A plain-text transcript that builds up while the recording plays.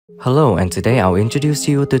Hello, and today I'll introduce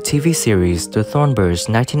you to TV series The Thorn Birds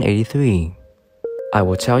 1983. I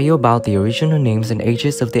will tell you about the original names and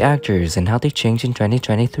ages of the actors and how they changed in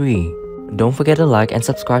 2023. Don't forget to like and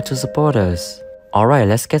subscribe to support us. Alright,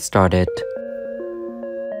 let's get started.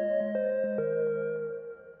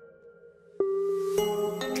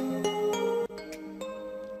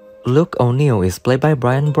 Luke O'Neill is played by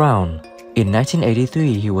Bryan Brown. In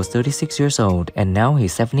 1983, he was 36 years old, and now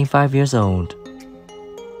he's 75 years old.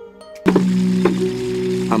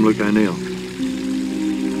 I'm Luke O'Neill.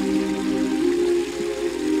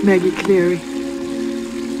 Maggie Cleary.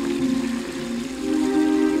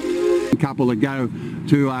 A couple that go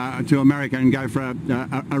to America and go for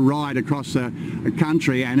a ride across the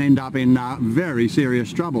country and end up in very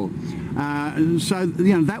serious trouble.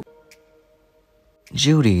 That.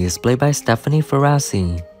 Judy is played by Stephanie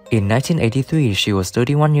Ferrazzi. In 1983, she was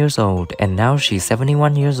 31 years old, and now she's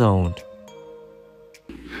 71 years old.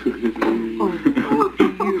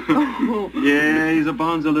 Yeah, he's a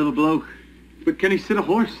bonzo little bloke. But can he sit a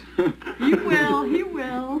horse? He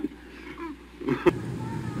will.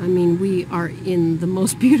 I mean, we are in the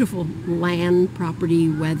most beautiful land, property,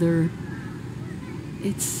 weather.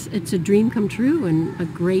 It's a dream come true and a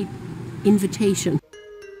great invitation.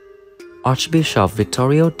 Archbishop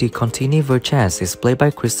Vittorio di Contini Verces is played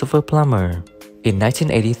by Christopher Plummer. In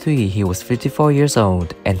 1983, he was 54 years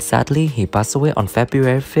old, and sadly, he passed away on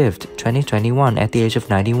February 5th, 2021 at the age of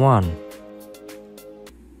 91.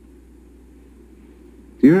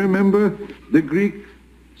 Do you remember the Greek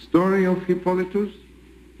story of Hippolytus?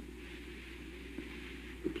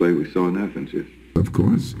 The play we saw in Athens, yes. Of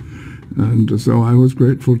course. And so I was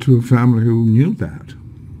grateful to a family who knew that.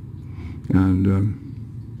 And,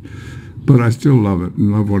 but I still love it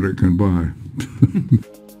and love what it can buy.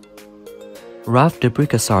 Ralph de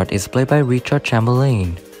Bricassart is played by Richard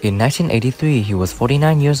Chamberlain. In 1983, he was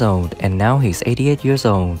 49 years old, and now he's 88 years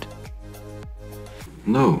old.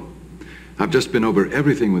 No. I've just been over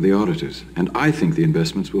everything with the auditors, and I think the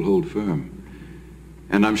investments will hold firm.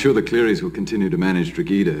 And I'm sure the Clearys will continue to manage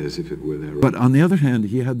Dragida as if it were their own. But on the other hand,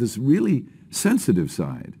 he had this really sensitive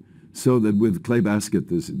side, so that with Clay Basket,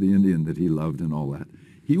 the Indian that he loved and all that,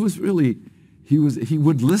 he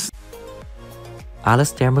would listen.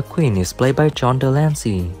 Alastair McQueen is played by John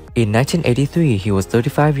Delancey. In 1983, he was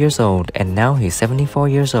 35 years old, and now he's 74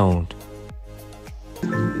 years old.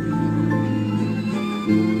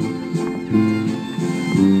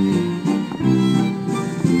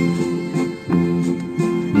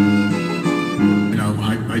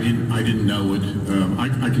 I didn't know it.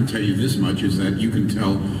 I can tell you this much, is that you can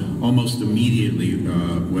tell almost immediately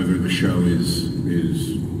whether the show is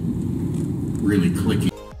really clicking.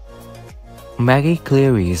 Maggie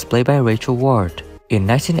Cleary is played by Rachel Ward. In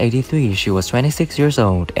 1983, she was 26 years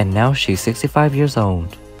old, and now she's 65 years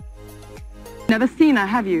old. Never seen her,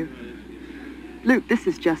 have you? Luke, this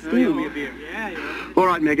is Justine. All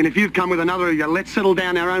right, Megan, if you've come with another of your let's settle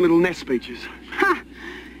down our own little nest speeches. Ha!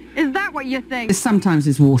 Is that what you think? Sometimes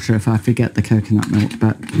it's water if I forget the coconut milk,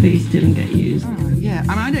 but These didn't get used. oh, yeah. I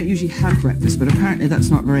mean, I don't usually have breakfast, but apparently that's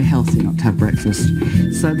not very healthy not to have breakfast.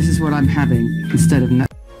 So this is what I'm having instead of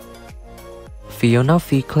Fiona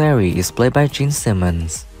Fee Clary is played by Jean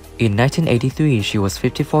Simmons. In 1983, she was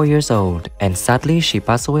 54 years old, and sadly, she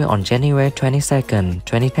passed away on January 22nd,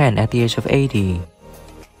 2010 at the age of 80.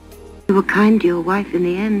 You were kind to your wife in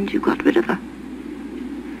the end, you got rid of her.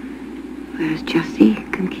 Whereas Jessie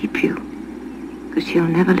can keep you, because she'll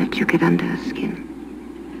never let you get under her skin.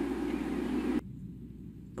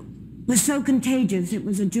 It was so contagious, it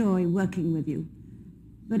was a joy working with you.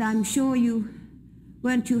 But I'm sure you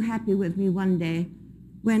weren't too happy with me one day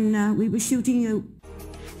when we were shooting you.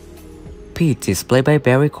 Pete is played by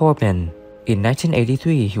Barry Corbin. In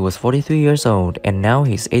 1983, he was 43 years old, and now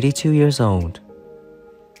he's 82 years old.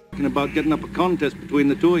 Talking about getting up a contest between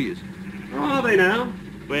the two of you. Are they now?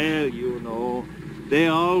 Well, you know, they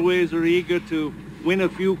always are eager to win a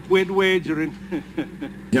few quid wagering.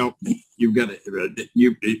 Help me. You've got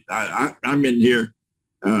to. I'm in here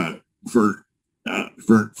for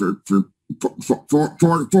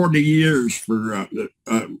 40 years for.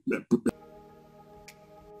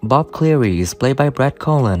 Bob Cleary is played by Brad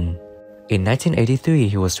Cullen. In 1983,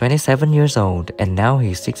 he was 27 years old, and now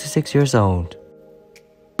he's 66 years old.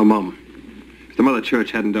 Oh, Mum, if the Mother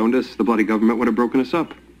Church hadn't owned us, the bloody government would have broken us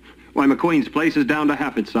up. Why, McQueen's place is down to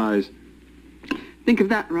half its size. Think of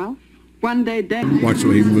that, Ralph. One day dead. Watch the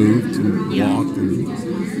way he moved and walked.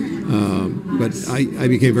 And, but I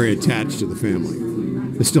became very attached to the family.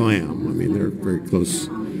 I still am. I mean, they're very close.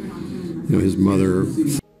 You know, his mother.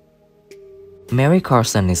 Mary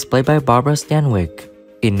Carson is played by Barbara Stanwyck.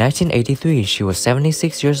 In 1983, she was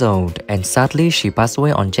 76 years old, and sadly, she passed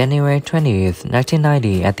away on January 20th,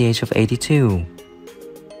 1990 at the age of 82.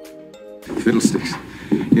 Fiddlesticks.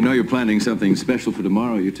 You know you're planning something special for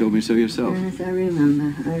tomorrow. You told me so yourself. Yes, I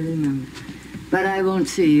remember. But I won't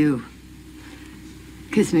see you.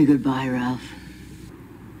 Kiss me goodbye, Ralph.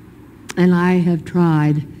 And I have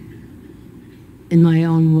tried, in my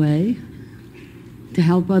own way, to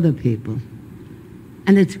help other people.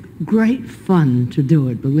 And it's great fun to do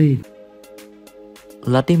it, believe me.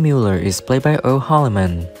 Luddy Mueller is played by Earl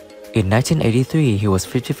Holliman. In 1983, he was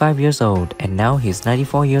 55 years old, and now he's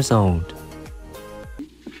 94 years old.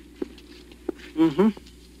 Mm-hmm.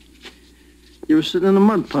 You were sitting in a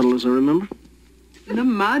mud puddle, as I remember. In the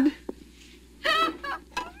mud?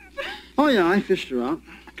 Oh, yeah, I fished her out.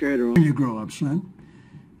 Carried her over. When you grow up, son.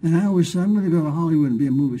 And I always said, I'm going to go to Hollywood and be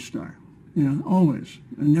a movie star. You know, always.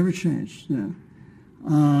 It never changed. Yeah.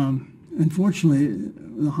 Unfortunately,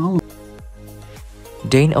 the Hollywood...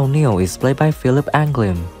 Dane O'Neill is played by Philip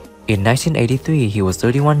Anglim. In 1983, he was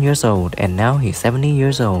 31 years old, and now he's 70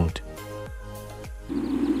 years old.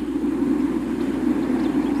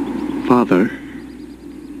 Father.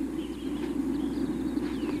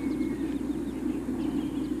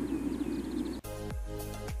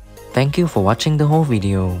 Thank you for watching the whole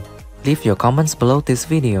video. Leave your comments below this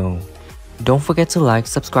video. Don't forget to like,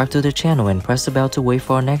 subscribe to the channel and press the bell to wait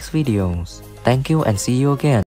for our next videos. Thank you and see you again.